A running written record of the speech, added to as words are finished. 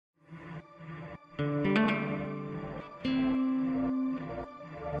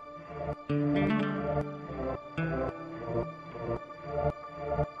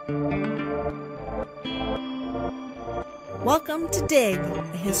Welcome to Dig,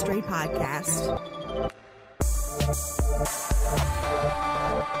 a history podcast.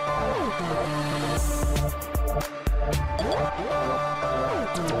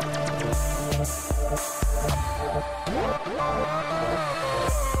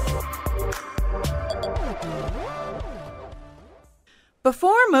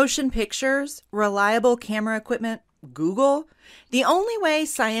 Before motion pictures, reliable camera equipment, Google, the only way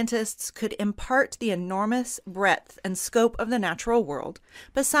scientists could impart the enormous breadth and scope of the natural world,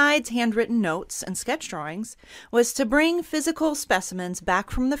 besides handwritten notes and sketch drawings, was to bring physical specimens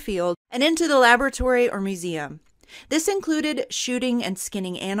back from the field and into the laboratory or museum. This included shooting and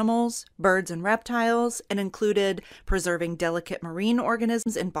skinning animals, birds and reptiles. It included preserving delicate marine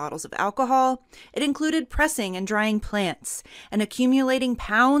organisms in bottles of alcohol. It included pressing and drying plants and accumulating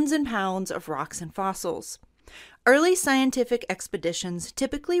pounds and pounds of rocks and fossils. Early scientific expeditions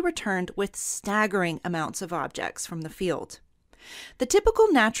typically returned with staggering amounts of objects from the field. The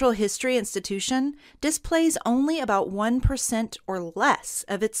typical natural history institution displays only about 1% or less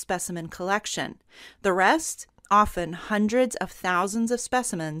of its specimen collection. The rest, often hundreds of thousands of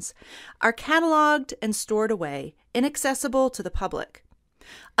specimens, are cataloged and stored away, inaccessible to the public.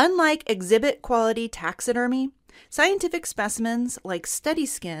 Unlike exhibit-quality taxidermy, scientific specimens, like study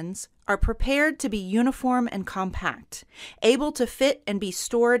skins, are prepared to be uniform and compact, able to fit and be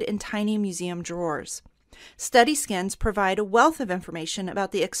stored in tiny museum drawers. Study skins provide a wealth of information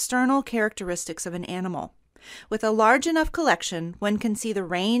about the external characteristics of an animal. With a large enough collection, one can see the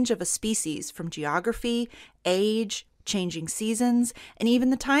range of a species from geography, age, changing seasons, and even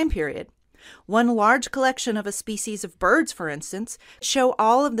the time period. One large collection of a species of birds, for instance, show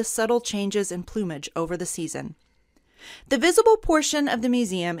all of the subtle changes in plumage over the season. The visible portion of the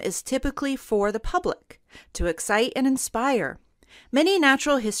museum is typically for the public, to excite and inspire. Many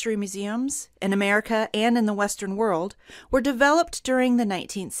natural history museums, in America and in the Western world, were developed during the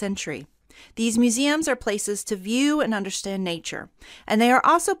 19th century. These museums are places to view and understand nature, and they are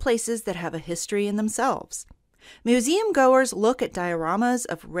also places that have a history in themselves. Museum goers look at dioramas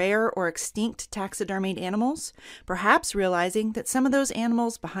of rare or extinct taxidermied animals, perhaps realizing that some of those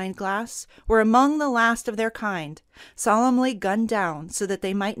animals behind glass were among the last of their kind, solemnly gunned down so that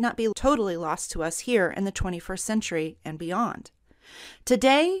they might not be totally lost to us here in the 21st century and beyond.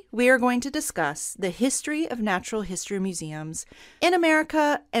 Today, we are going to discuss the history of natural history museums in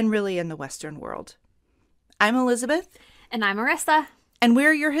America and really in the Western world. I'm Elizabeth. And I'm Marissa. And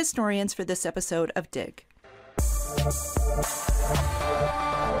we're your historians for this episode of Dig.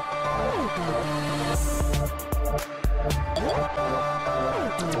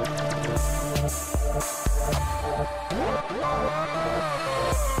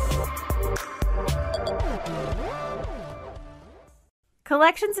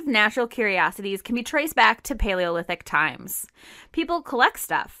 Collections of natural curiosities can be traced back to Paleolithic times. People collect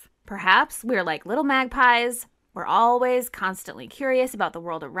stuff. Perhaps we're like little magpies. We're always constantly curious about the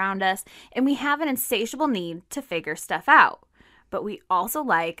world around us, and we have an insatiable need to figure stuff out. But we also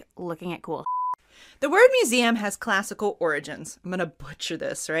like looking at cool. The word museum has classical origins. I'm going to butcher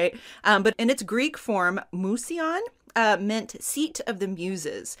this, right? But in its Greek form, museon meant seat of the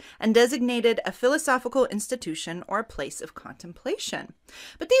muses and designated a philosophical institution or a place of contemplation.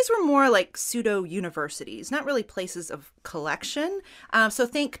 But these were more like pseudo-universities, not really places of collection. So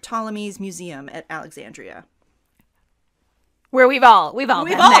think Ptolemy's Museum at Alexandria. Where we've all been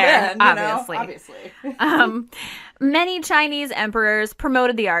there, obviously. Obviously. Many Chinese emperors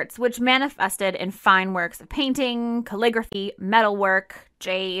promoted the arts, which manifested in fine works of painting, calligraphy, metalwork,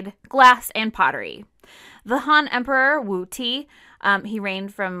 jade, glass, and pottery. The Han Emperor Wu Ti, he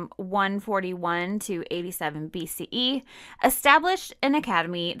reigned from 141 to 87 BCE, established an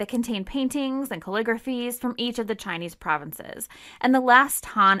academy that contained paintings and calligraphies from each of the Chinese provinces. And the last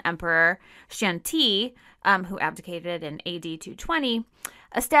Han Emperor, Xuan Ti, who abdicated in AD 220,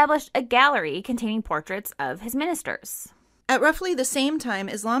 established a gallery containing portraits of his ministers. At roughly the same time,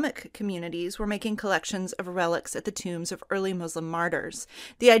 Islamic communities were making collections of relics at the tombs of early Muslim martyrs.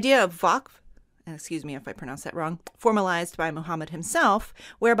 The idea of waqf, excuse me if I pronounce that wrong, formalized by Muhammad himself,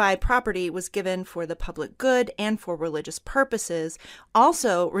 whereby property was given for the public good and for religious purposes,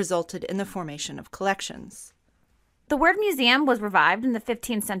 also resulted in the formation of collections. The word museum was revived in the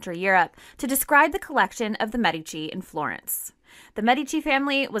 15th century Europe to describe the collection of the Medici in Florence. The Medici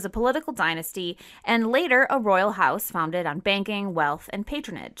family was a political dynasty and later a royal house founded on banking, wealth, and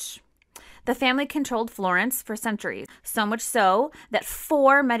patronage. The family controlled Florence for centuries, so much so that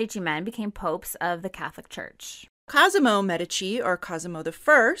 4 Medici men became popes of the Catholic Church. Cosimo Medici, or Cosimo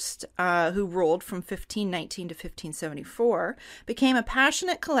I, who ruled from 1519 to 1574, became a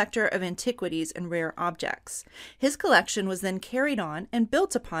passionate collector of antiquities and rare objects. His collection was then carried on and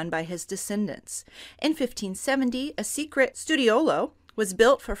built upon by his descendants. In 1570, a secret studiolo was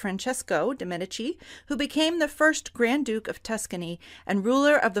built for Francesco de' Medici, who became the first Grand Duke of Tuscany and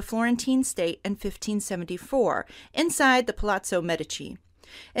ruler of the Florentine state in 1574, inside the Palazzo Medici.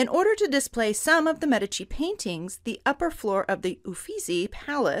 In order to display some of the Medici paintings, the upper floor of the Uffizi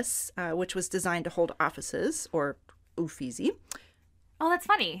Palace, which was designed to hold offices, or Uffizi. Oh, that's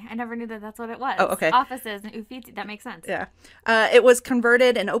funny. I never knew that that's what it was. Oh, okay. Offices and Uffizi. That makes sense. Yeah. It was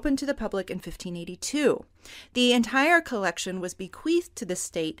converted and opened to the public in 1582. The entire collection was bequeathed to the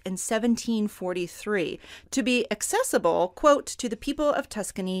state in 1743 to be accessible, quote, to the people of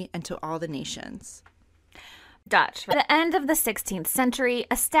Tuscany and to all the nations. Dutch. At the end of the 16th century,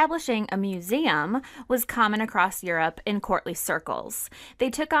 establishing a museum was common across Europe in courtly circles. They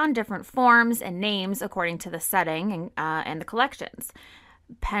took on different forms and names according to the setting and the collections.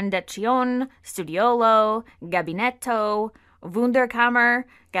 Pendazione, Studiolo, Gabinetto, Wunderkammer,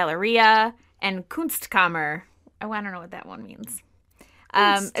 Galleria, and Kunstkammer. Oh, I don't know what that one means.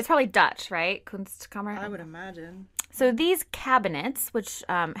 It's probably Dutch, right? Kunstkammer? I would imagine. So these cabinets, which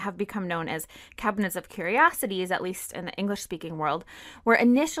have become known as cabinets of curiosities, at least in the English-speaking world, were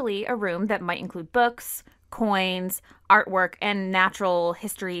initially a room that might include books, coins, artwork, and natural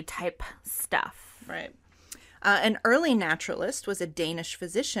history type stuff. Right. An early naturalist was a Danish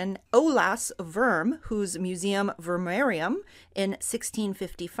physician, Olaus Worm, whose museum Vermarium in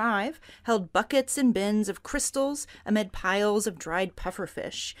 1655 held buckets and bins of crystals amid piles of dried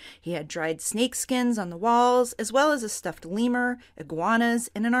pufferfish. He had dried snake skins on the walls, as well as a stuffed lemur, iguanas,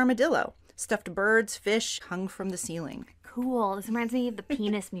 and an armadillo. Stuffed birds, fish hung from the ceiling. Cool. This reminds me of the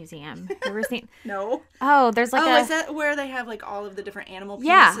Penis Museum. You ever seen? No. Oh, there's like is that where they have like all of the different animal penises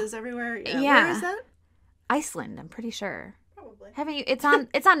Yeah. everywhere? Yeah. Where is that? Iceland, I'm pretty sure. Probably. Haven't you? It's on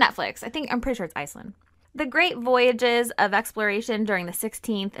Netflix. I'm pretty sure it's Iceland. The great voyages of exploration during the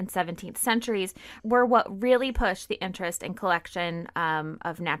 16th and 17th centuries were what really pushed the interest in collection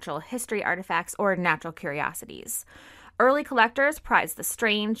of natural history artifacts or natural curiosities. Early collectors prized the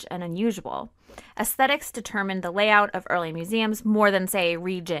strange and unusual. Aesthetics determined the layout of early museums more than, say,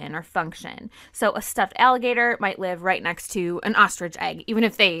 region or function. So a stuffed alligator might live right next to an ostrich egg, even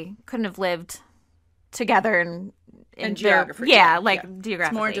if they couldn't have lived together in geography. Geographically.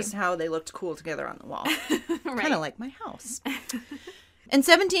 It's more just how they looked cool together on the wall. Right. Kind of like my house. In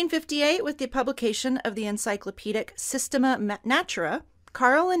 1758, with the publication of the encyclopedic Systema Naturae,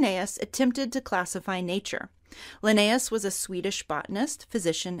 Carl Linnaeus attempted to classify nature. Linnaeus was a Swedish botanist,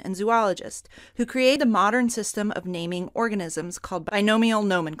 physician, and zoologist who created the modern system of naming organisms called binomial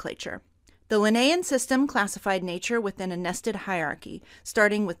nomenclature. The Linnaean system classified nature within a nested hierarchy,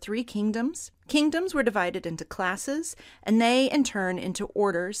 starting with 3 kingdoms. Kingdoms were divided into classes, and they, in turn, into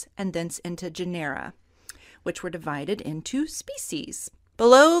orders, and thence into genera, which were divided into species.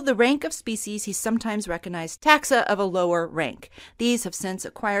 Below the rank of species, he sometimes recognized taxa of a lower rank. These have since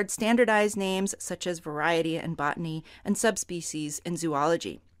acquired standardized names such as variety in botany and subspecies in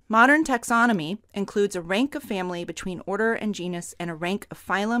zoology. Modern taxonomy includes a rank of family between order and genus and a rank of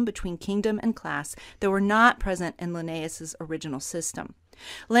phylum between kingdom and class that were not present in Linnaeus's original system.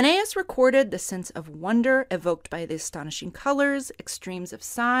 Linnaeus recorded the sense of wonder evoked by the astonishing colors, extremes of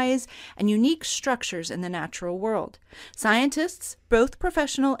size, and unique structures in the natural world. Scientists, both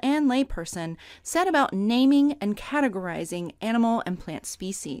professional and layperson, set about naming and categorizing animal and plant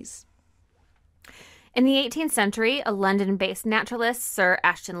species. In the 18th century, a London-based naturalist, Sir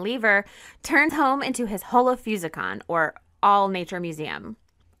Ashton Lever, turned home into his Holophysicon, or all-nature museum.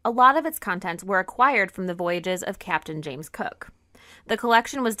 A lot of its contents were acquired from the voyages of Captain James Cook. The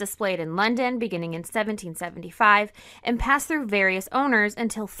collection was displayed in London beginning in 1775 and passed through various owners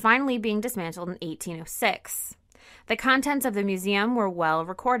until finally being dismantled in 1806. The contents of the museum were well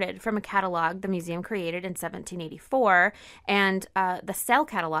recorded from a catalog the museum created in 1784 and the cell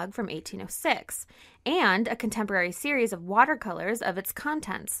catalog from 1806, and a contemporary series of watercolors of its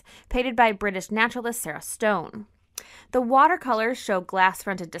contents, painted by British naturalist Sarah Stone. The watercolors show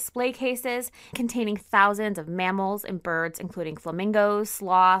glass-fronted display cases containing thousands of mammals and birds, including flamingos,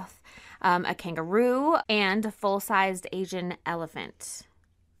 sloth, a kangaroo, and a full-sized Asian elephant.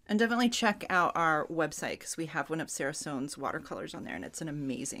 And definitely check out our website because we have one of Sarah Stone's watercolors on there, and it's an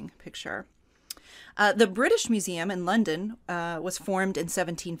amazing picture. The British Museum in London was formed in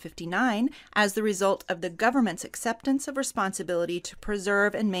 1759 as the result of the government's acceptance of responsibility to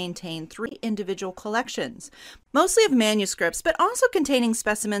preserve and maintain 3 individual collections, mostly of manuscripts, but also containing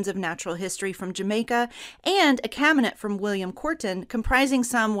specimens of natural history from Jamaica and a cabinet from William Corton comprising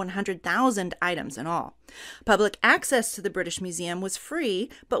some 100,000 items in all. Public access to the British Museum was free,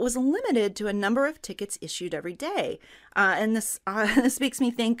 but was limited to a number of tickets issued every day. And this makes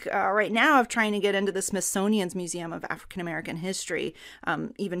me think right now of trying to get into the Smithsonian's Museum of African American History.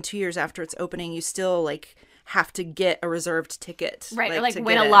 Even 2 years after its opening, you still have to get a reserved ticket. Right, or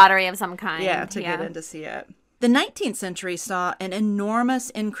win a lottery of some kind. Yeah, to get in to see it. The 19th century saw an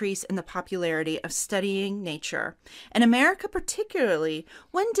enormous increase in the popularity of studying nature. In America particularly,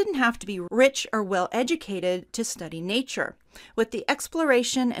 one didn't have to be rich or well-educated to study nature. With the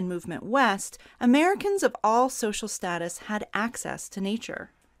exploration and movement west, Americans of all social status had access to nature.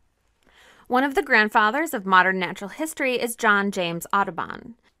 One of the grandfathers of modern natural history is John James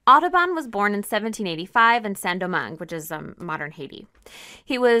Audubon. Audubon was born in 1785 in Saint-Domingue, which is modern Haiti.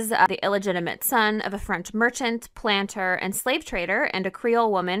 He was the illegitimate son of a French merchant, planter, and slave trader, and a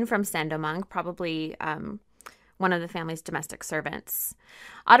Creole woman from Saint-Domingue, probably one of the family's domestic servants.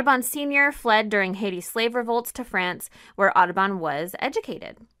 Audubon Sr. fled during Haiti's slave revolts to France, where Audubon was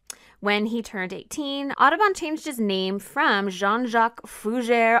educated. When he turned 18, Audubon changed his name from Jean-Jacques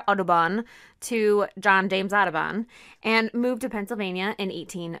Fougère Audubon to John James Audubon and moved to Pennsylvania in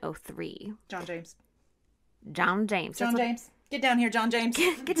 1803. John James. John James. John James. Get down here, John James.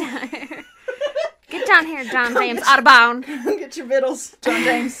 Get down here. Get down here, John James Audubon. Get your vittles, John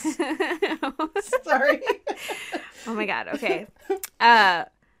James. Sorry. Oh my God. Okay.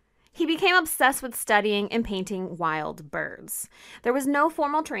 He became obsessed with studying and painting wild birds. There was no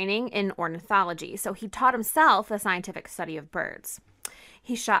formal training in ornithology, so he taught himself the scientific study of birds.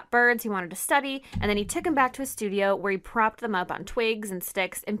 He shot birds he wanted to study, and then he took them back to his studio where he propped them up on twigs and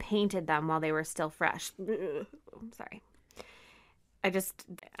sticks and painted them while they were still fresh. Sorry. I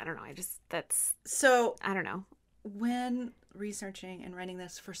don't know. I don't know. When researching and writing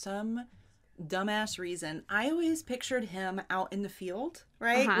this, for some dumbass reason, I always pictured him out in the field,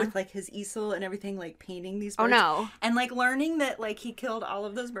 right? With his easel and everything, painting these birds. Oh no. And learning that he killed all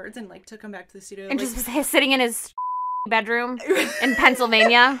of those birds and took them back to the studio. And just sitting in his bedroom in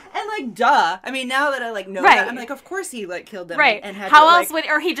Pennsylvania. And duh. I mean, now that I know that, I'm of course he killed them. Right. And had how else would,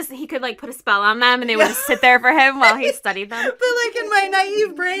 or he could put a spell on them and they would just sit there for him while he studied them. But in my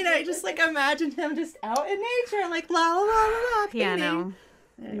naive brain, I just imagined him just out in nature and la la la la painting. Yeah, no.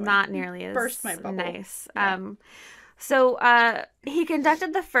 Anyway, not nearly as burst my bubble. Nice. Yeah. He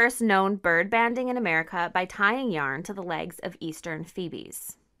conducted the first known bird banding in America by tying yarn to the legs of eastern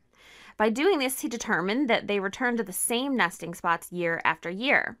phoebes. By doing this, he determined that they returned to the same nesting spots year after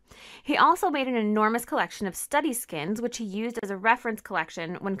year. He also made an enormous collection of study skins, which he used as a reference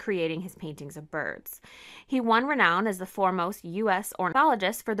collection when creating his paintings of birds. He won renown as the foremost U.S.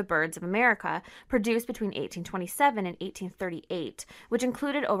 ornithologist for the birds of America, produced between 1827 and 1838, which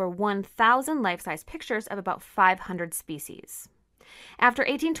included over 1,000 life-size pictures of about 500 species. After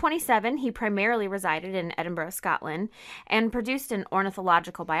 1827, he primarily resided in Edinburgh, Scotland, and produced an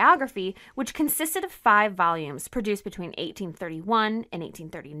ornithological biography, which consisted of 5 volumes produced between 1831 and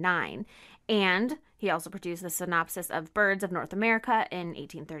 1839. And he also produced the Synopsis of Birds of North America in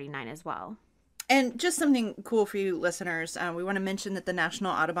 1839 as well. And just something cool for you listeners, we want to mention that the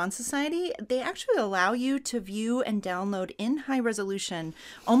National Audubon Society, they actually allow you to view and download in high resolution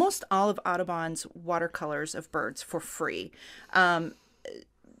almost all of Audubon's watercolors of birds for free. So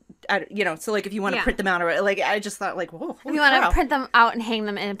if you want to print them out, or I just thought whoa. If you want to print them out and hang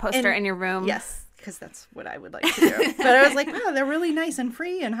them in a poster in your room. Yes. Because that's what I would like to do. But I was wow, they're really nice and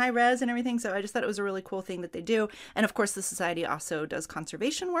free and high res and everything. So I just thought it was a really cool thing that they do. And of course, the Society also does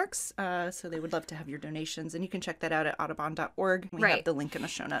conservation works. So they would love to have your donations. And you can check that out at audubon.org. We have the link in the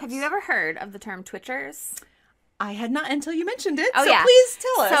show notes. Have you ever heard of the term twitchers? I had not until you mentioned it. Oh, so yeah. Please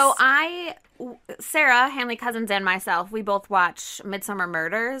tell us. So Sarah, Hanley Cousins, and myself, we both watch Midsummer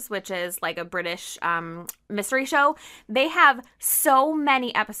Murders, which is a British mystery show. They have so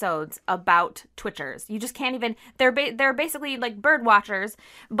many episodes about twitchers. You just can't even, they're basically bird watchers,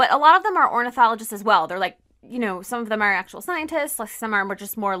 but a lot of them are ornithologists as well. They're some of them are actual scientists, some are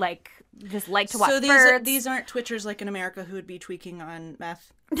just more just like to watch birds. So these aren't twitchers like in America who would be tweaking on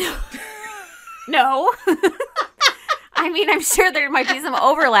meth? No. I mean, I'm sure there might be some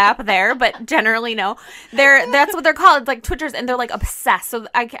overlap there, but generally no. That's what they're called. It's twitchers, and they're obsessed. So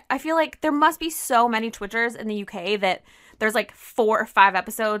I feel there must be so many twitchers in the UK that there's like 4 or 5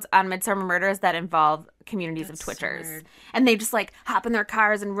 episodes on Midsummer Murders that involve communities of Twitchers. Weird. And they just like hop in their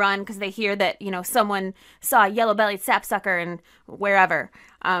cars and run because they hear that, someone saw a yellow-bellied sapsucker and wherever.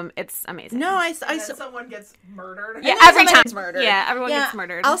 It's amazing. No, And then someone gets murdered. Yeah, then every somebody time. gets murdered. Yeah, everyone gets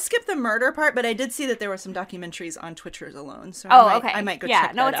murdered. I'll skip the murder part, but I did see that there were some documentaries on Twitchers alone. So okay. I might go check that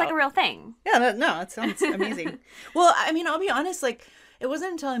out. Yeah, no, it's like a real thing. Yeah, no, it sounds amazing. Well, I mean, I'll be honest, like, it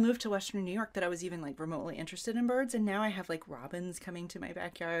wasn't until I moved to Western New York that I was even, like, remotely interested in birds, and now I have, like, robins coming to my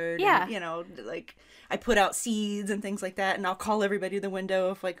backyard. Yeah. And, like, I put out seeds and things like that, and I'll call everybody to the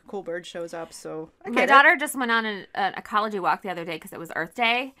window if, like, a cool bird shows up, so My daughter just went on an ecology walk the other day because it was Earth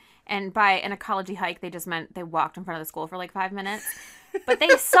Day, and by an ecology hike, they just meant they walked in front of the school for, like, 5 minutes. But they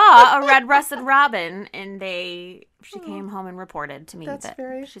saw a red-breasted robin, and she came home and reported to me that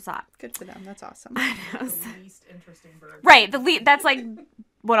she saw it. Good for them. That's awesome. The least interesting bird. Right, that's like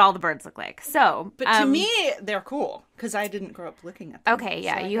what all the birds look like. So, But to me, they're cool, because I didn't grow up looking at them. okay,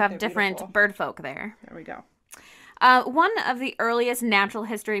 yeah, so I you think have they're different beautiful. bird folk there. There we go. One of the earliest natural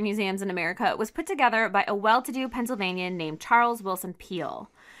history museums in America was put together by a well-to-do Pennsylvanian named Charles Wilson Peale.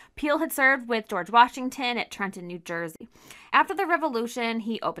 Peale had served with George Washington at Trenton, New Jersey. After the Revolution,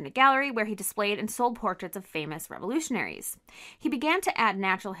 he opened a gallery where he displayed and sold portraits of famous revolutionaries. He began to add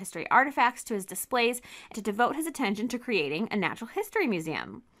natural history artifacts to his displays and to devote his attention to creating a natural history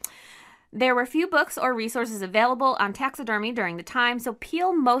museum. There were few books or resources available on taxidermy during the time, so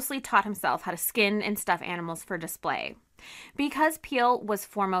Peale mostly taught himself how to skin and stuff animals for display. Because Peale was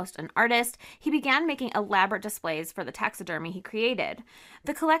foremost an artist, he began making elaborate displays for the taxidermy he created.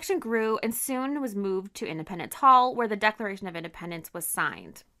 The collection grew and soon was moved to Independence Hall, where the Declaration of Independence was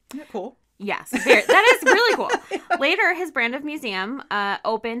signed. Isn't that cool? Yes, that is really cool. Later, his brand of museum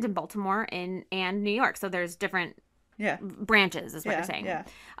opened in Baltimore and New York, so there's different branches is what you're saying. Yeah.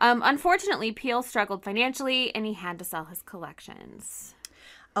 Unfortunately, Peale struggled financially, and he had to sell his collections.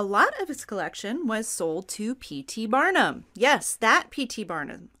 A lot of his collection was sold to P.T. Barnum. Yes, that P.T.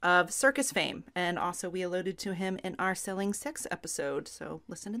 Barnum of circus fame. And also we alluded to him in our Selling Sex episode, so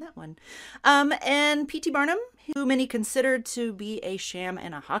listen to that one. And P.T. Barnum, who many considered to be a sham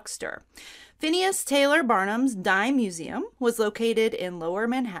and a huckster. Phineas Taylor Barnum's Dime Museum was located in Lower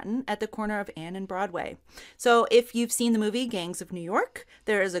Manhattan at the corner of Ann and Broadway. So if you've seen the movie Gangs of New York,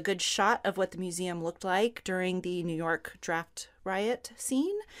 there is a good shot of what the museum looked like during the New York draft riot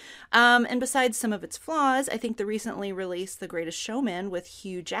scene. And besides some of its flaws, I think the recently released The Greatest Showman with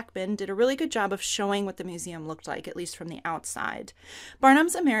Hugh Jackman did a really good job of showing what the museum looked like, at least from the outside.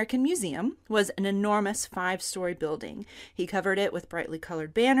 Barnum's American Museum was an enormous 5-story building. He covered it with brightly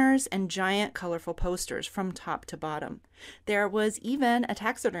colored banners and giant colorful posters from top to bottom. There was even a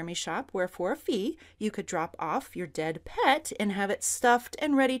taxidermy shop where for a fee you could drop off your dead pet and have it stuffed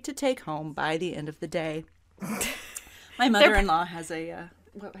and ready to take home by the end of the day. My mother-in-law has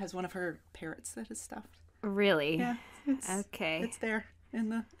one of her parrots that is stuffed. Really? Yeah. Okay. It's there in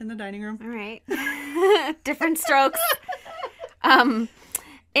the dining room. All right. Different strokes.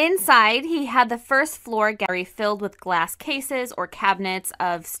 Inside, he had the first floor gallery filled with glass cases or cabinets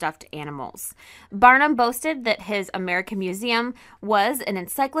of stuffed animals. Barnum boasted that his American Museum was an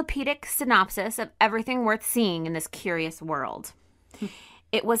encyclopedic synopsis of everything worth seeing in this curious world.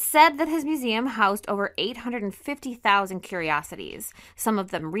 It was said that his museum housed over 850,000 curiosities, some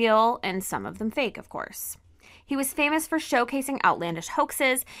of them real and some of them fake, of course. He was famous for showcasing outlandish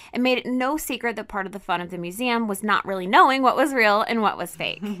hoaxes and made it no secret that part of the fun of the museum was not really knowing what was real and what was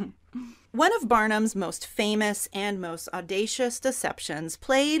fake. One of Barnum's most famous and most audacious deceptions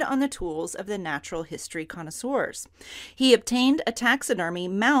played on the tools of the natural history connoisseurs. He obtained a taxidermy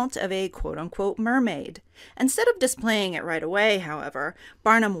mount of a quote-unquote mermaid. Instead of displaying it right away, however,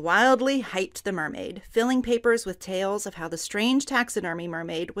 Barnum wildly hyped the mermaid, filling papers with tales of how the strange taxidermy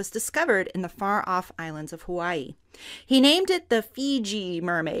mermaid was discovered in the far-off islands of Hawaii. He named it the Fiji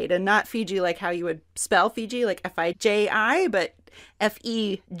mermaid, and not Fiji like how you would spell Fiji, like F-I-J-I, but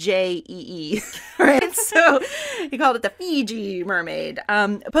F-E-J-E-E, right? So he called it the Fiji mermaid.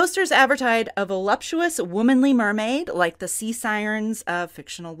 Posters advertised a voluptuous, womanly mermaid like the sea sirens of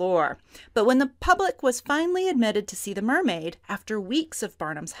fictional lore. But when the public was finally admitted to see the mermaid, after weeks of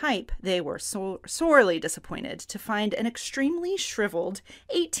Barnum's hype, they were sorely disappointed to find an extremely shriveled,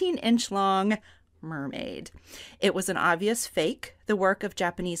 18-inch long mermaid. It was an obvious fake, the work of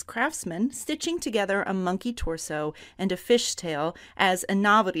Japanese craftsmen stitching together a monkey torso and a fishtail as a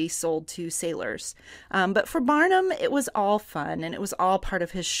novelty sold to sailors. But for Barnum, it was all fun, and it was all part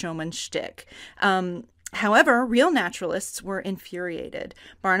of his showman shtick. However, real naturalists were infuriated.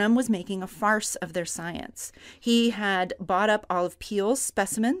 Barnum was making a farce of their science. He had bought up Olive Peel's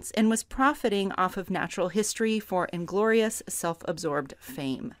specimens and was profiting off of natural history for inglorious, self-absorbed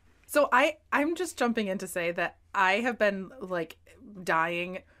fame. So I'm just jumping in to say that I have been like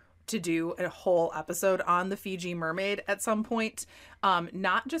dying to do a whole episode on the Fiji mermaid at some point,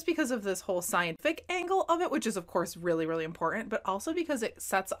 not just because of this whole scientific angle of it, which is of course really, really important, but also because it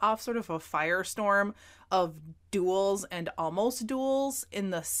sets off sort of a firestorm of duels and almost duels in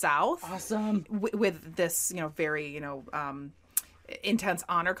the South. Awesome. With this, very, intense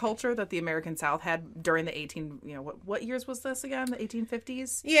honor culture that the American South had during the what years was this again? The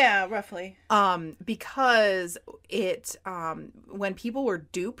 1850s? Yeah, roughly. Because it, when people were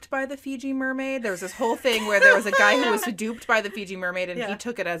duped by the Fiji mermaid, there was this whole thing where there was a guy who was duped by the Fiji mermaid, and he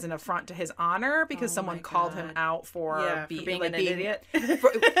took it as an affront to his honor because someone called him out for being an idiot.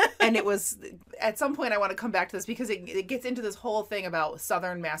 And it was, at some point I want to come back to this because it gets into this whole thing about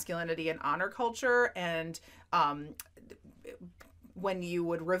Southern masculinity and honor culture, and when you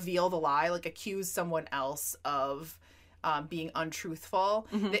would reveal the lie, like accuse someone else of being untruthful,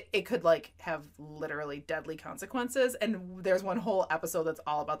 it could like have literally deadly consequences. And there's one whole episode that's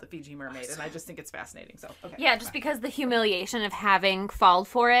all about the Fiji mermaid, and I just think it's fascinating. So okay, yeah, just because the humiliation of having fallen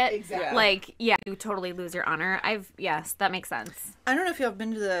for it, exactly. Like you totally lose your honor. Yes, that makes sense. I don't know if you've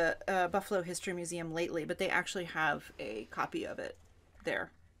been to the Buffalo History Museum lately, but they actually have a copy of it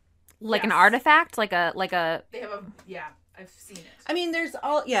there. Like an artifact, like a. They have I've seen it. I mean, there's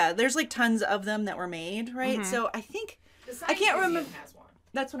like tons of them that were made, right? So I think I can't remember. Has one.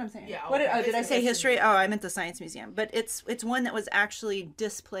 That's what I'm saying. Yeah. What did I say? History? Oh, I meant the Science Museum. But it's one that was actually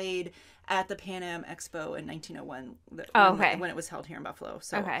displayed at the Pan Am Expo in 1901. When it was held here in Buffalo.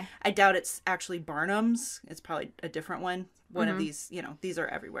 So I doubt it's actually Barnum's. It's probably a different one. One of these. These are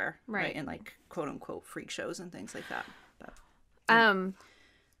everywhere, right? In like quote unquote freak shows and things like that. But,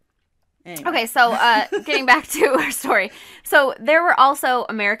 Anyway. Okay, so getting back to our story. So there were also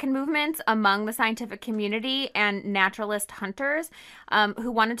American movements among the scientific community and naturalist hunters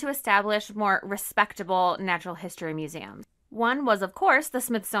who wanted to establish more respectable natural history museums. One was, of course, the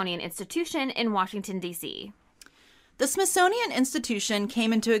Smithsonian Institution in Washington, D.C. The Smithsonian Institution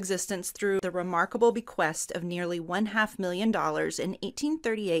came into existence through the remarkable bequest of nearly $500,000 in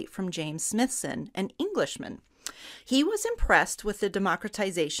 1838 from James Smithson, an Englishman. He was impressed with the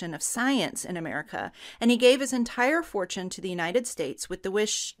democratization of science in America, and he gave his entire fortune to the United States with the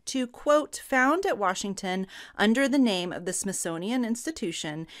wish to, quote, found at Washington, under the name of the Smithsonian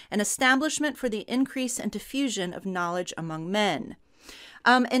Institution, an establishment for the increase and diffusion of knowledge among men.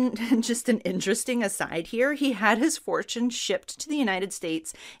 And just an interesting aside here, he had his fortune shipped to the United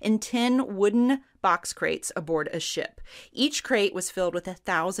States in 10 wooden box crates aboard a ship. Each crate was filled with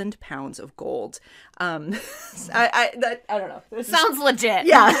 1,000 pounds of gold. I don't know. This sounds legit.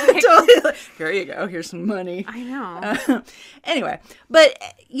 Yeah, totally. Here you go. Here's some money. I know. Anyway, but,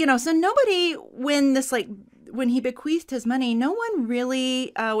 so nobody, when he bequeathed his money, no one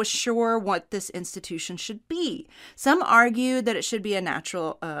really was sure what this institution should be. Some argued that it should be a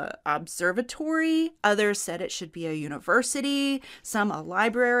natural observatory. Others said it should be a university, some a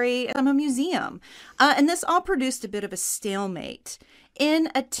library, some a museum. And this all produced a bit of a stalemate. In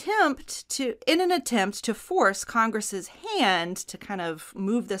an attempt to force Congress's hand to kind of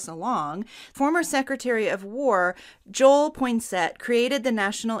move this along, former Secretary of War Joel Poinsett created the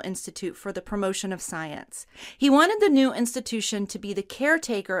National Institute for the Promotion of Science. He wanted the new institution to be the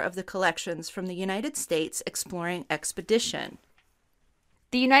caretaker of the collections from the United States Exploring Expedition.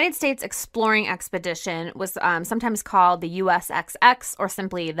 The United States Exploring Expedition was sometimes called the USXX or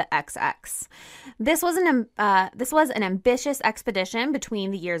simply the XX. This was an ambitious expedition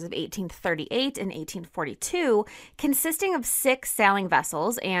between the years of 1838 and 1842, consisting of 6 sailing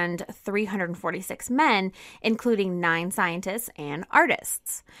vessels and 346 men, including 9 scientists and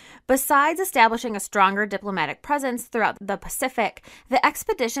artists. Besides establishing a stronger diplomatic presence throughout the Pacific, the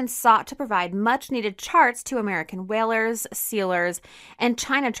expedition sought to provide much-needed charts to American whalers, sealers, and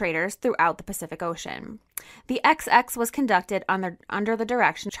China traders throughout the Pacific Ocean. The XX was conducted under the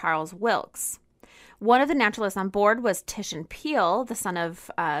direction of Charles Wilkes. One of the naturalists on board was Titian Peale, the son of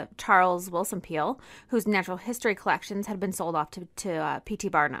Charles Wilson Peale, whose natural history collections had been sold off to P.T.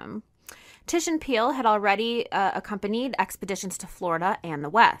 Barnum. Titian Peale had already accompanied expeditions to Florida and the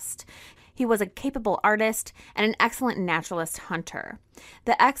West. He was a capable artist and an excellent naturalist hunter.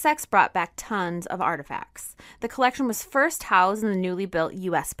 The XX brought back tons of artifacts. The collection was first housed in the newly built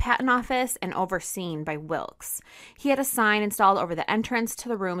U.S. Patent Office and overseen by Wilkes. He had a sign installed over the entrance to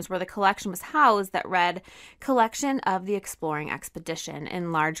the rooms where the collection was housed that read, "Collection of the Exploring Expedition,"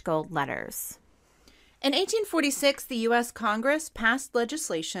 in large gold letters. In 1846, the U.S. Congress passed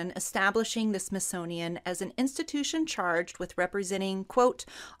legislation establishing the Smithsonian as an institution charged with representing, quote,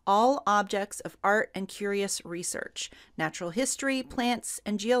 all objects of art and curious research, natural history, plants,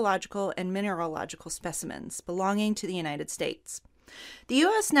 and geological and mineralogical specimens belonging to the United States. The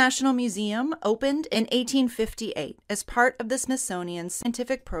U.S. National Museum opened in 1858 as part of the Smithsonian's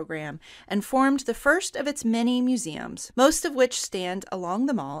scientific program and formed the first of its many museums, most of which stand along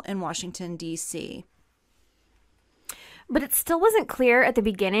the Mall in Washington, D.C. But it still wasn't clear at the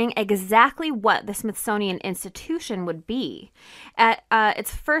beginning exactly what the Smithsonian Institution would be.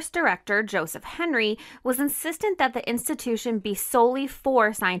 Its first director, Joseph Henry, was insistent that the institution be solely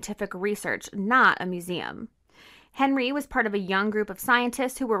for scientific research, not a museum. Henry was part of a young group of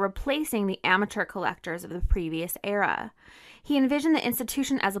scientists who were replacing the amateur collectors of the previous era. He envisioned the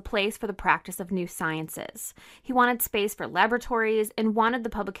institution as a place for the practice of new sciences. He wanted space for laboratories and wanted the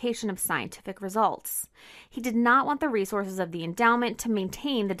publication of scientific results. He did not want the resources of the endowment to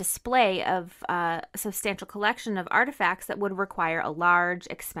maintain the display of a substantial collection of artifacts that would require a large,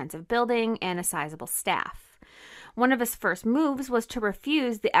 expensive building and a sizable staff. One of his first moves was to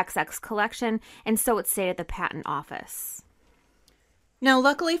refuse the XX collection, and so it stayed at the Patent Office. Now,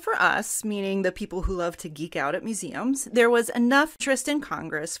 luckily for us, meaning the people who love to geek out at museums, there was enough interest in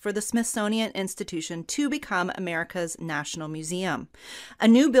Congress for the Smithsonian Institution to become America's National Museum. A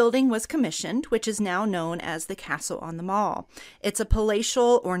new building was commissioned, which is now known as the Castle on the Mall. It's a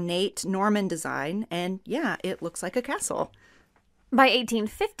palatial, ornate Norman design, and yeah, it looks like a castle. By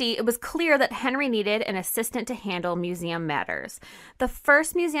 1850, it was clear that Henry needed an assistant to handle museum matters. The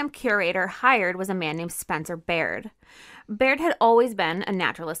first museum curator hired was a man named Spencer Baird. Baird had always been a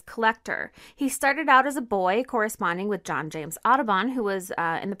naturalist collector. He started out as a boy corresponding with John James Audubon, who was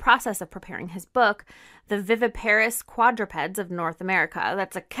in the process of preparing his book, The Viviparous Quadrupeds of North America.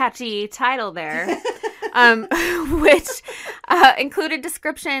 That's a catchy title there. Which included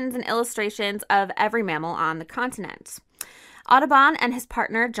descriptions and illustrations of every mammal on the continent. Audubon and his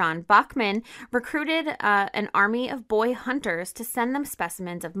partner, John Bachman, recruited an army of boy hunters to send them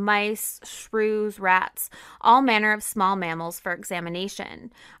specimens of mice, shrews, rats, all manner of small mammals for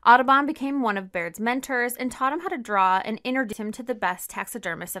examination. Audubon became one of Baird's mentors and taught him how to draw and introduced him to the best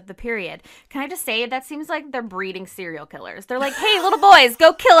taxidermists of the period. Can I just say, that seems like they're breeding serial killers. They're like, hey, little boys,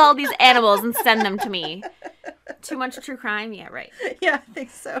 go kill all these animals and send them to me. Too much true crime? Yeah, right. Yeah, I think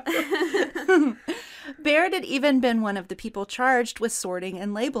so. Baird had even been one of the people charged with sorting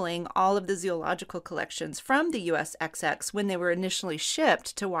and labeling all of the zoological collections from the USXX when they were initially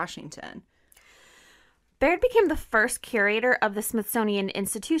shipped to Washington. Baird became the first curator of the Smithsonian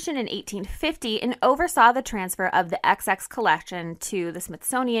Institution in 1850 and oversaw the transfer of the XX collection to the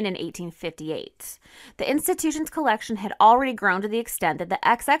Smithsonian in 1858. The institution's collection had already grown to the extent that the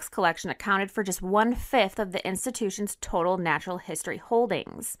XX collection accounted for just 1/5 of the institution's total natural history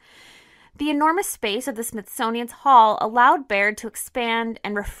holdings. The enormous space of the Smithsonian's hall allowed Baird to expand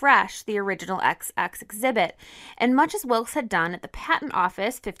and refresh the original XX exhibit, and much as Wilkes had done at the Patent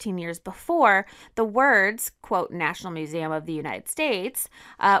Office 15 years before, the words, quote, National Museum of the United States,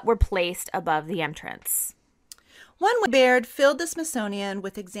 were placed above the entrance. One way Baird filled the Smithsonian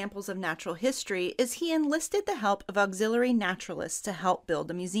with examples of natural history is he enlisted the help of auxiliary naturalists to help build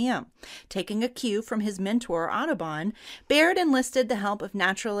the museum. Taking a cue from his mentor, Audubon, Baird enlisted the help of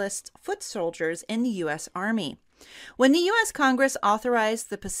naturalist foot soldiers in the U.S. Army. When the U.S. Congress authorized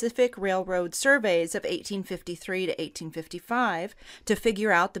the Pacific Railroad surveys of 1853 to 1855 to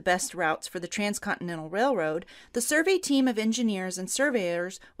figure out the best routes for the Transcontinental Railroad, the survey team of engineers and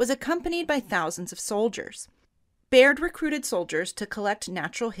surveyors was accompanied by thousands of soldiers. Baird recruited soldiers to collect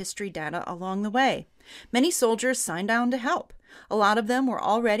natural history data along the way. Many soldiers signed on to help. A lot of them were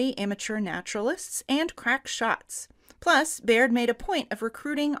already amateur naturalists and crack shots. Plus, Baird made a point of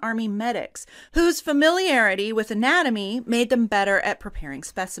recruiting Army medics, whose familiarity with anatomy made them better at preparing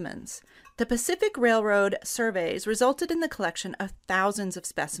specimens. The Pacific Railroad surveys resulted in the collection of thousands of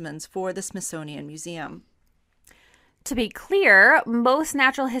specimens for the Smithsonian Museum. To be clear, most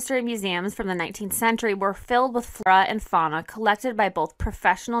natural history museums from the 19th century were filled with flora and fauna collected by both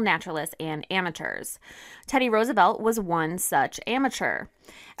professional naturalists and amateurs. Teddy Roosevelt was one such amateur.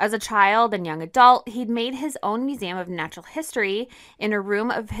 As a child and young adult, he'd made his own museum of natural history in a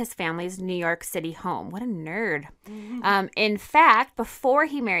room of his family's New York City home. What a nerd. In fact, before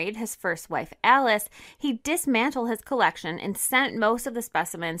he married his first wife, Alice, he dismantled his collection and sent most of the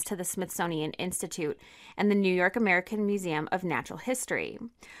specimens to the Smithsonian Institute and the New York American American Museum of Natural History.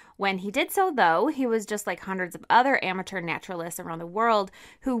 When he did so, though, he was just like hundreds of other amateur naturalists around the world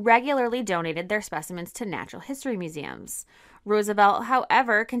who regularly donated their specimens to natural history museums. Roosevelt,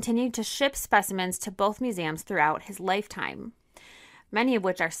 however, continued to ship specimens to both museums throughout his lifetime, many of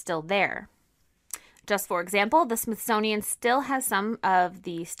which are still there. Just for example, the Smithsonian still has some of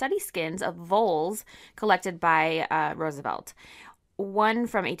the study skins of voles collected by Roosevelt. One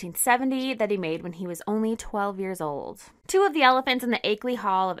from 1870 that he made when he was only 12 years old. 2 of the elephants in the Akeley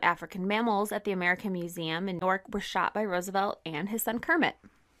Hall of African Mammals at the American Museum in Newark were shot by Roosevelt and his son Kermit.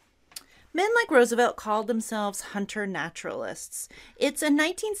 Men like Roosevelt called themselves hunter-naturalists. It's a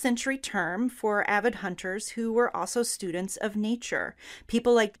 19th century term for avid hunters who were also students of nature.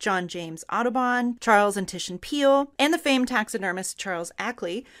 People like John James Audubon, Charles and Titian Peale, and the famed taxidermist Charles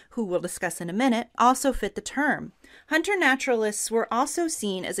Ackley, who we'll discuss in a minute, also fit the term. Hunter-naturalists were also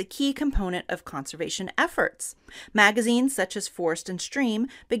seen as a key component of conservation efforts. Magazines such as Forest and Stream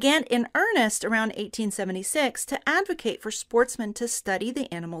began in earnest around 1876 to advocate for sportsmen to study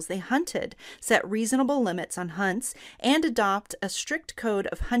the animals they hunted, set reasonable limits on hunts, and adopt a strict code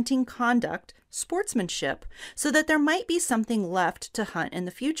of hunting conduct, sportsmanship, so that there might be something left to hunt in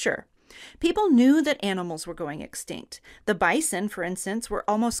the future. People knew that animals were going extinct. The bison, for instance, were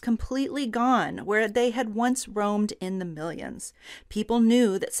almost completely gone, where they had once roamed in the millions. People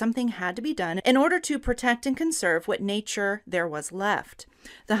knew that something had to be done in order to protect and conserve what nature there was left.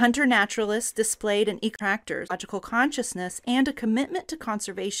 The hunter-naturalists displayed an ecological consciousness and a commitment to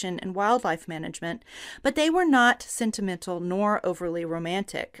conservation and wildlife management, but they were not sentimental nor overly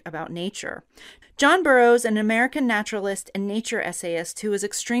romantic about nature. John Burroughs, an American naturalist and nature essayist who was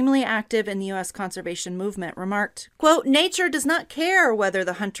extremely active in the U.S. conservation movement, remarked, quote, "Nature does not care whether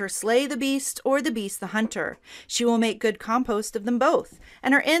the hunter slay the beast or the beast the hunter. She will make good compost of them both,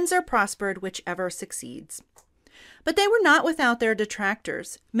 and her ends are prospered whichever succeeds." But they were not without their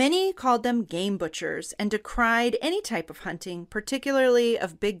detractors. Many called them game butchers and decried any type of hunting, particularly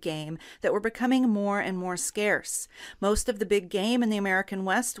of big game, that were becoming more and more scarce. Most of the big game in the American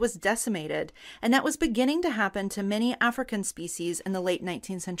West was decimated, and that was beginning to happen to many African species in the late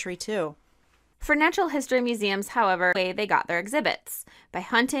 19th century too. For natural history museums, however, they got their exhibits by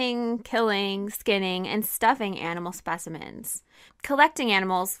hunting, killing, skinning, and stuffing animal specimens. Collecting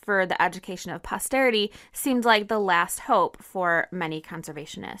animals for the education of posterity seemed like the last hope for many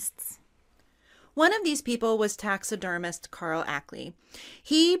conservationists. One of these people was taxidermist Carl Ackley.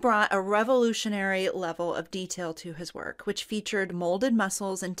 He brought a revolutionary level of detail to his work, which featured molded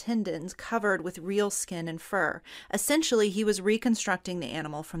muscles and tendons covered with real skin and fur. Essentially, he was reconstructing the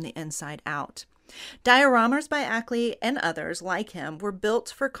animal from the inside out. Dioramas by Ackley and others like him were built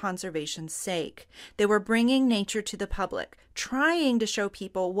for conservation's sake. They were bringing nature to the public, trying to show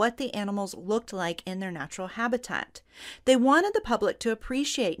people what the animals looked like in their natural habitat. They wanted the public to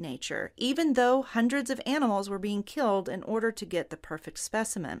appreciate nature, even though hundreds of animals were being killed in order to get the perfect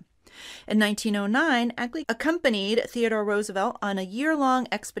specimen. In 1909, Ackley accompanied Theodore Roosevelt on a year-long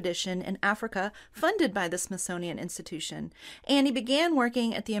expedition in Africa funded by the Smithsonian Institution, and he began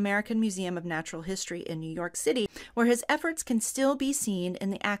working at the American Museum of Natural History in New York City, where his efforts can still be seen in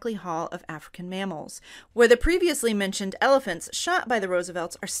the Akeley Hall of African Mammals, where the previously mentioned elephants shot by the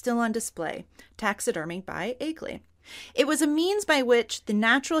Roosevelts are still on display, taxidermied by Akeley. It was a means by which the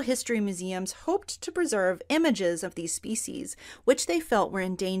natural history museums hoped to preserve images of these species, which they felt were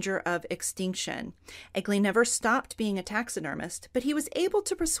in danger of extinction. Ackley never stopped being a taxidermist, but he was able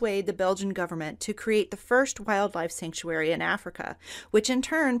to persuade the Belgian government to create the first wildlife sanctuary in Africa, which in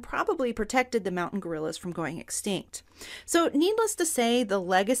turn probably protected the mountain gorillas from going extinct. So, needless to say, the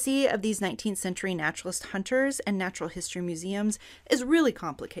legacy of these 19th century naturalist hunters and natural history museums is really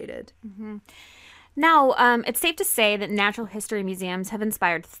complicated. Mm-hmm. Now, it's safe to say that natural history museums have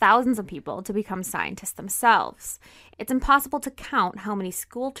inspired thousands of people to become scientists themselves. It's impossible to count how many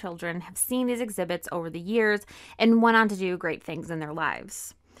school children have seen these exhibits over the years and went on to do great things in their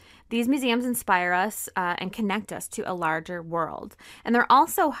lives. These museums inspire us and connect us to a larger world. And they're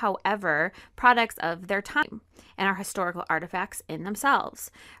also, however, products of their time and are historical artifacts in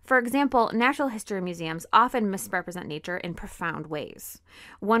themselves. For example, natural history museums often misrepresent nature in profound ways.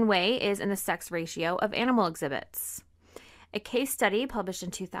 One way is in the sex ratio of animal exhibits. A case study published in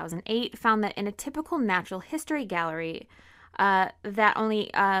 2008 found that in a typical natural history gallery, that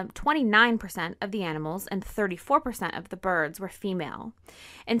only 29% of the animals and 34% of the birds were female.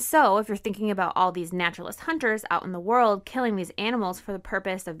 And so, if you're thinking about all these naturalist hunters out in the world killing these animals for the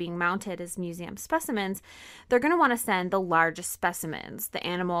purpose of being mounted as museum specimens, they're going to want to send the largest specimens, the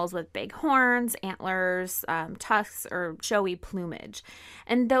animals with big horns, antlers, tusks, or showy plumage.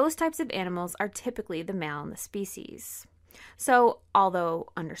 And those types of animals are typically the male in the species. So, although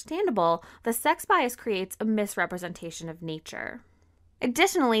understandable, the sex bias creates a misrepresentation of nature.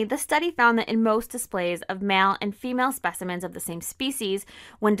 Additionally, the study found that in most displays of male and female specimens of the same species,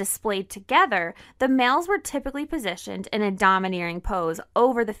 when displayed together, the males were typically positioned in a domineering pose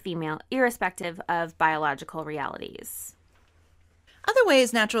over the female, irrespective of biological realities. Other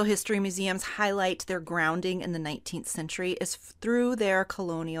ways natural history museums highlight their grounding in the 19th century is through their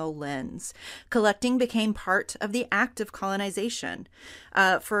colonial lens. Collecting became part of the act of colonization.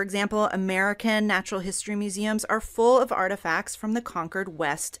 For example, American natural history museums are full of artifacts from the conquered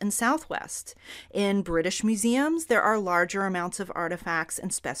West and Southwest. In British museums, there are larger amounts of artifacts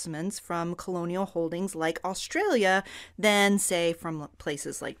and specimens from colonial holdings like Australia than, say, from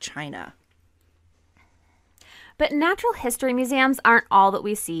places like China. But natural history museums aren't all that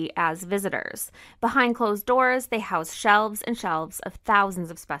we see as visitors. Behind closed doors, they house shelves and shelves of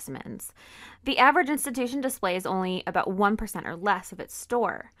thousands of specimens. The average institution displays only about 1% or less of its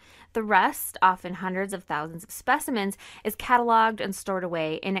store. The rest, often hundreds of thousands of specimens, is cataloged and stored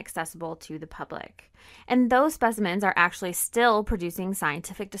away inaccessible to the public. And those specimens are actually still producing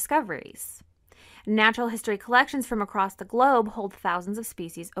scientific discoveries. Natural history collections from across the globe hold thousands of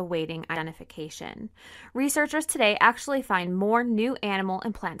species awaiting identification. Researchers today actually find more new animal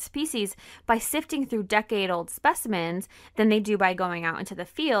and plant species by sifting through decade-old specimens than they do by going out into the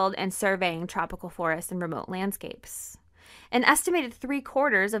field and surveying tropical forests and remote landscapes. An estimated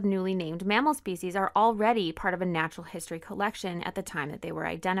 3/4 of newly named mammal species are already part of a natural history collection at the time that they were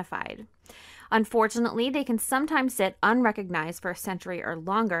identified. Unfortunately, they can sometimes sit unrecognized for a century or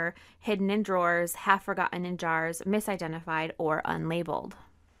longer, hidden in drawers, half forgotten in jars, misidentified, or unlabeled.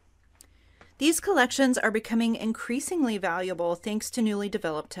 These collections are becoming increasingly valuable thanks to newly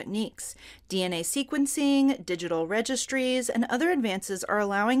developed techniques. DNA sequencing, digital registries, and other advances are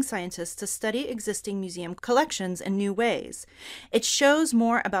allowing scientists to study existing museum collections in new ways. It shows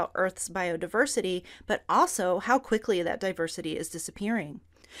more about Earth's biodiversity, but also how quickly that diversity is disappearing.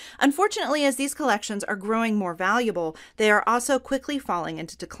 Unfortunately, as these collections are growing more valuable, they are also quickly falling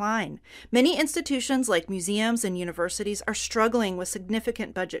into decline. Many institutions like museums and universities are struggling with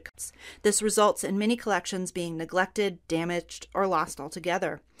significant budget cuts. This results in many collections being neglected, damaged, or lost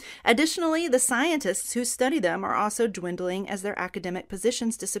altogether. Additionally, the scientists who study them are also dwindling as their academic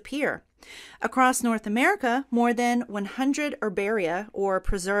positions disappear. Across North America, more than 100 herbaria, or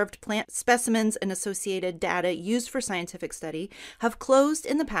preserved plant specimens and associated data used for scientific study, have closed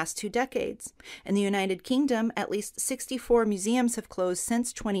in the past 2 decades. In the United Kingdom, at least 64 museums have closed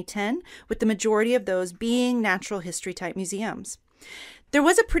since 2010, with the majority of those being natural history type museums. There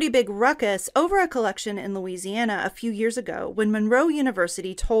was a pretty big ruckus over a collection in Louisiana a few years ago when Monroe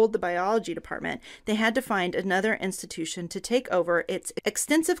University told the biology department they had to find another institution to take over its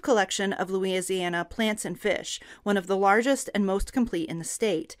extensive collection of Louisiana plants and fish, one of the largest and most complete in the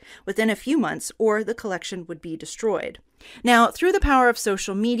state, within a few months, or the collection would be destroyed. Now, through the power of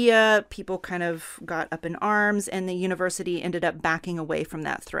social media, people kind of got up in arms, and the university ended up backing away from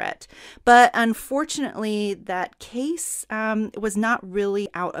that threat. But unfortunately, that case was not really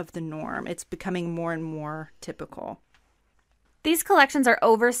out of the norm. It's becoming more and more typical. These collections are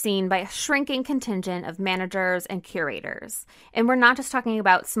overseen by a shrinking contingent of managers and curators. And we're not just talking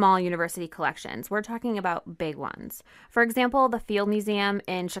about small university collections, we're talking about big ones. For example, the Field Museum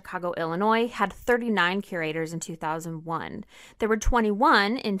in Chicago, Illinois had 39 curators in 2001. There were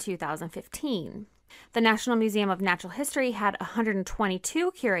 21 in 2015. The National Museum of Natural History had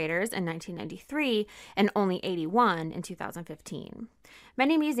 122 curators in 1993 and only 81 in 2015.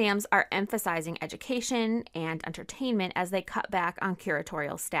 Many museums are emphasizing education and entertainment as they cut back on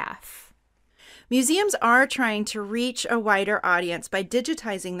curatorial staff. Museums are trying to reach a wider audience by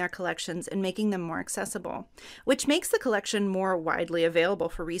digitizing their collections and making them more accessible, which makes the collection more widely available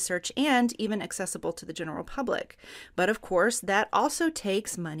for research and even accessible to the general public. But of course, that also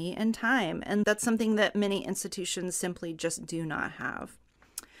takes money and time, and that's something that many institutions simply just do not have.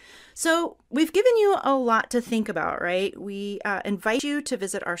 So we've given you a lot to think about, right? We invite you to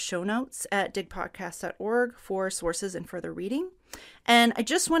visit our show notes at digpodcast.org for sources and further reading. And I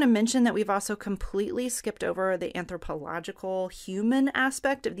just want to mention that we've also completely skipped over the anthropological human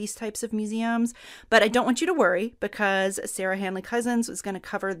aspect of these types of museums. But I don't want you to worry, because Sarah Hanley Cousins is going to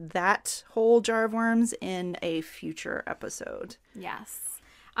cover that whole jar of worms in a future episode. Yes.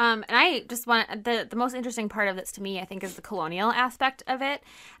 And I just want the most interesting part of this to me, I think, is the colonial aspect of it.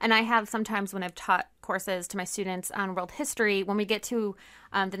 And I have sometimes when I've taught courses to my students on world history, when we get to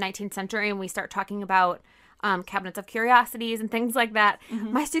the 19th century and we start talking about cabinets of curiosities and things like that,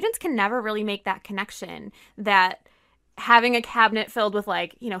 my students can never really make that connection that having a cabinet filled with,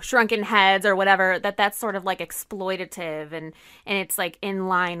 like, you know, shrunken heads or whatever, that's sort of like exploitative and it's like in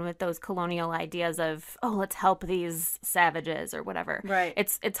line with those colonial ideas of, oh, let's help these savages or whatever. Right.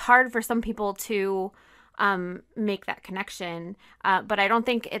 It's hard for some people to make that connection, but I don't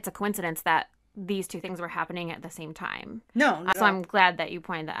think it's a coincidence that these two things were happening at the same time. No. So I'm glad that you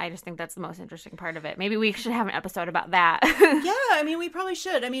pointed that. I just think that's the most interesting part of it. Maybe we should have an episode about that. Yeah, I mean, we probably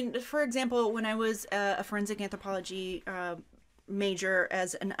should. I mean, for example, when I was a forensic anthropology major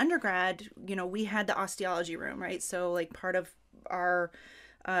as an undergrad, you know, we had the osteology room, right? So, like, part of our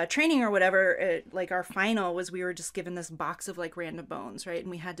training or whatever, like our final was we were just given this box of like random bones, right?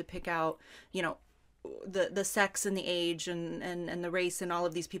 And we had to pick out, you know, the sex and the age and the race and all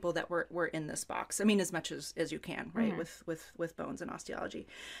of these people that were in this box. I mean, as much as you can, right? With bones and osteology.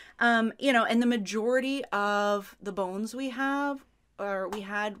 You know, and the majority of the bones we had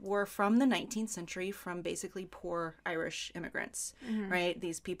were from the 19th century, from basically poor Irish immigrants, right?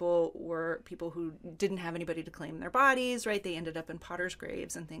 These people were people who didn't have anybody to claim their bodies, right? They ended up in potter's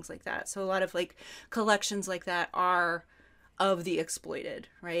graves and things like that. So a lot of like collections like that are of the exploited,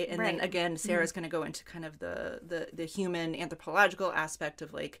 right? And then again, Sarah's going to go into kind of the human anthropological aspect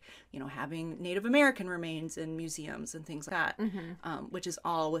of, like, you know, having Native American remains in museums and things like that, which is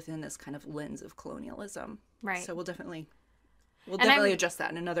all within this kind of lens of colonialism. Right. So we'll definitely address that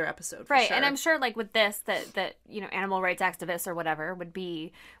in another episode. For right. sure. And I'm sure, like, with this, that you know, animal rights activists or whatever would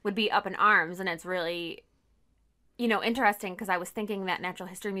be up in arms, and it's really, you know, interesting, because I was thinking that natural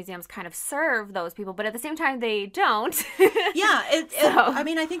history museums kind of serve those people, but at the same time they don't. Yeah, I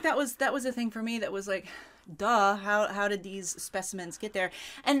mean, I think that was a thing for me that was like, duh, how did these specimens get there?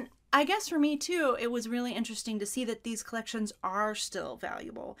 And I guess for me too, it was really interesting to see that these collections are still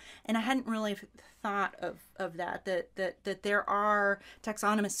valuable. And I hadn't really thought of that there are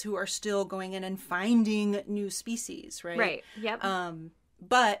taxonomists who are still going in and finding new species, right? Right. Yep.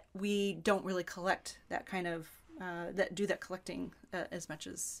 But we don't really collect that kind of that collecting as much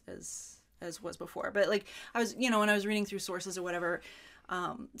as was before. But like, I was, you know, when I was reading through sources or whatever,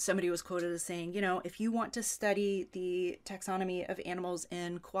 somebody was quoted as saying, you know, if you want to study the taxonomy of animals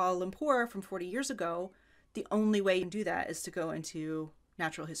in Kuala Lumpur from 40 years ago, the only way you can do that is to go into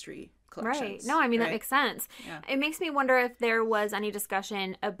natural history collections. Right. No, I mean, that makes sense. Yeah. It makes me wonder if there was any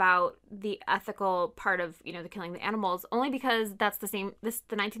discussion about the ethical part of, you know, the killing the animals, only because that's the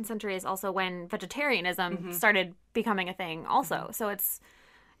 19th century is also when vegetarianism started becoming a thing also. So it's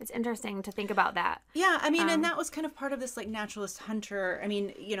interesting to think about that. Yeah, I mean, and that was kind of part of this, like, naturalist hunter. I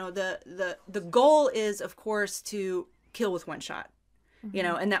mean, you know, the goal is, of course, to kill with one shot. You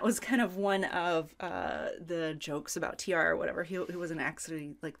know, and that was kind of one of the jokes about TR or whatever. He wasn't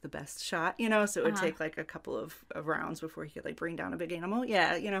actually, like, the best shot, you know, so it would take, like, a couple of rounds before he could, like, bring down a big animal.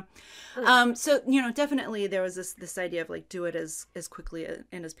 Yeah, you know. So, you know, definitely there was this idea of, like, do it as quickly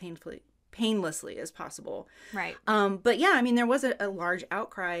and as painlessly as possible. Right. But yeah, I mean, there was a large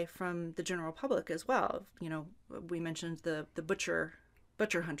outcry from the general public as well. You know, we mentioned the butcher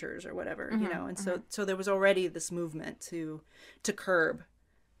hunters or whatever, you know, and so there was already this movement to curb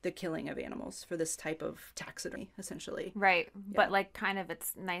the killing of animals for this type of taxidermy, essentially. Right. Yeah. But, like, kind of,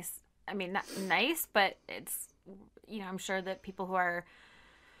 it's nice. I mean, not nice, but it's, you know, I'm sure that people who are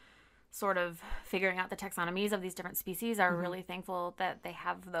sort of figuring out the taxonomies of these different species are really thankful that they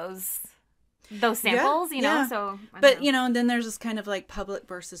have those samples, you know, so. But, you know, and then there's this kind of, like, public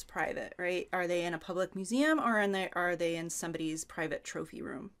versus private, right? Are they in a public museum or are they in somebody's private trophy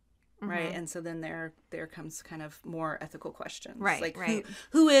room, right? And so then there comes kind of more ethical questions. Right, like, right.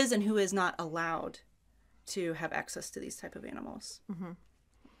 Who is and who is not allowed to have access to these type of animals.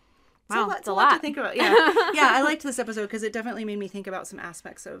 Wow, it's a lot to think about. Yeah, yeah. I liked this episode because it definitely made me think about some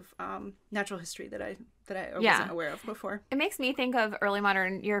aspects of natural history that I wasn't aware of before. It makes me think of early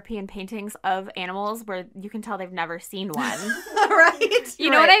modern European paintings of animals where you can tell they've never seen one. Right.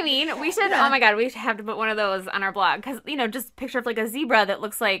 You know what I mean? We should. Yeah. Oh my God, we should have to put one of those on our blog because, you know, just picture of, like, a zebra that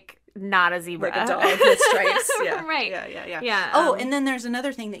looks like, not a zebra. Like a dog with stripes. Yeah. Right. Yeah. Oh, and then there's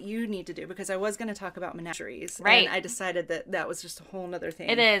another thing that you need to do, because I was going to talk about menageries. Right. And I decided that was just a whole nother thing.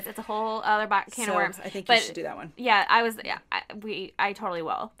 It is. It's a whole other can of worms. I think you should do that one. Yeah, I totally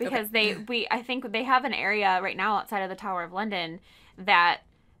will, because I think they have an area right now outside of the Tower of London that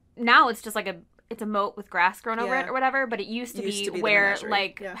now it's just like it's a moat with grass grown over it or whatever, but it used to be where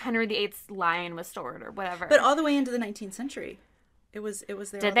like Henry VIII's lion was stored or whatever. But all the way into the 19th century. It was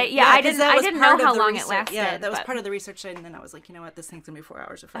there. Did they? Yeah, I didn't know how long it lasted. Yeah, that was part of the research, and then I was like, you know what, this thing's gonna be 4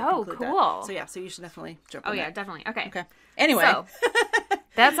 hours before I conclude cool. that. So you should definitely jump on that. Definitely. Okay. Anyway. So,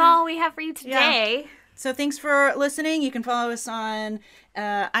 that's all we have for you today. So thanks for listening. You can follow us on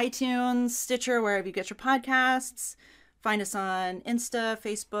iTunes, Stitcher, wherever you get your podcasts. Find us on Insta,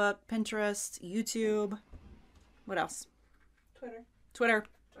 Facebook, Pinterest, YouTube. What else? Twitter.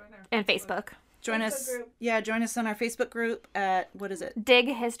 And Facebook. Join us. Join us on our Facebook group at, what is it? Dig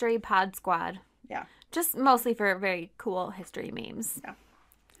History Pod Squad. Yeah. Just mostly for very cool history memes. Yeah.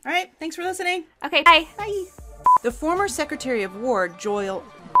 All right. Thanks for listening. Okay. Bye. Bye. The former Secretary of War joined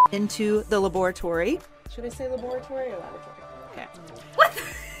into the laboratory. Should I say laboratory or laboratory? Okay. What?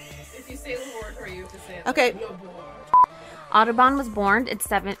 If you say laboratory, you have to say it. Okay. Audubon was born at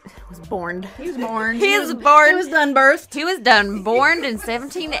was born. He was born. He was born. He was done birthed. He was done born in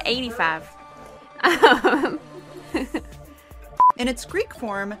 1785. In its Greek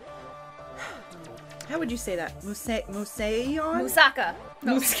form, how would you say that? Museion? Moussaka.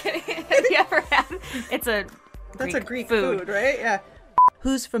 No, I'm just kidding. Have you ever had? It's a That's a Greek food, right? Yeah.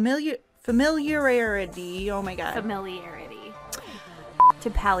 Whose familiarity, oh my god. Familiarity to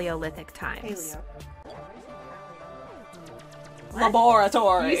Paleolithic times.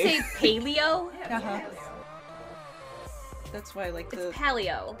 Laboratory. You say paleo? Uh-huh. That's why It's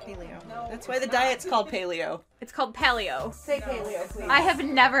paleo. No, that's why the diet's called paleo. It's called paleo. Say paleo, please. I have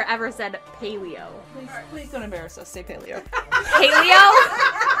never ever said paleo. Please don't embarrass us. Say paleo. Paleo?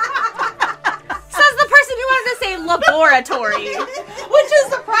 Says the person who wanted to say laboratory. Which is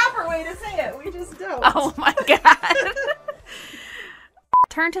the proper way to say it. We just don't. Oh my god.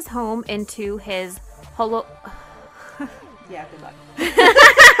 Turned his home into his Yeah, good luck.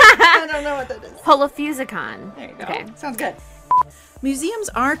 I don't know what that is. Holophusicon. There you go. Okay. Sounds good. Museums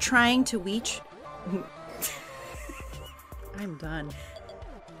are trying to reach... I'm done.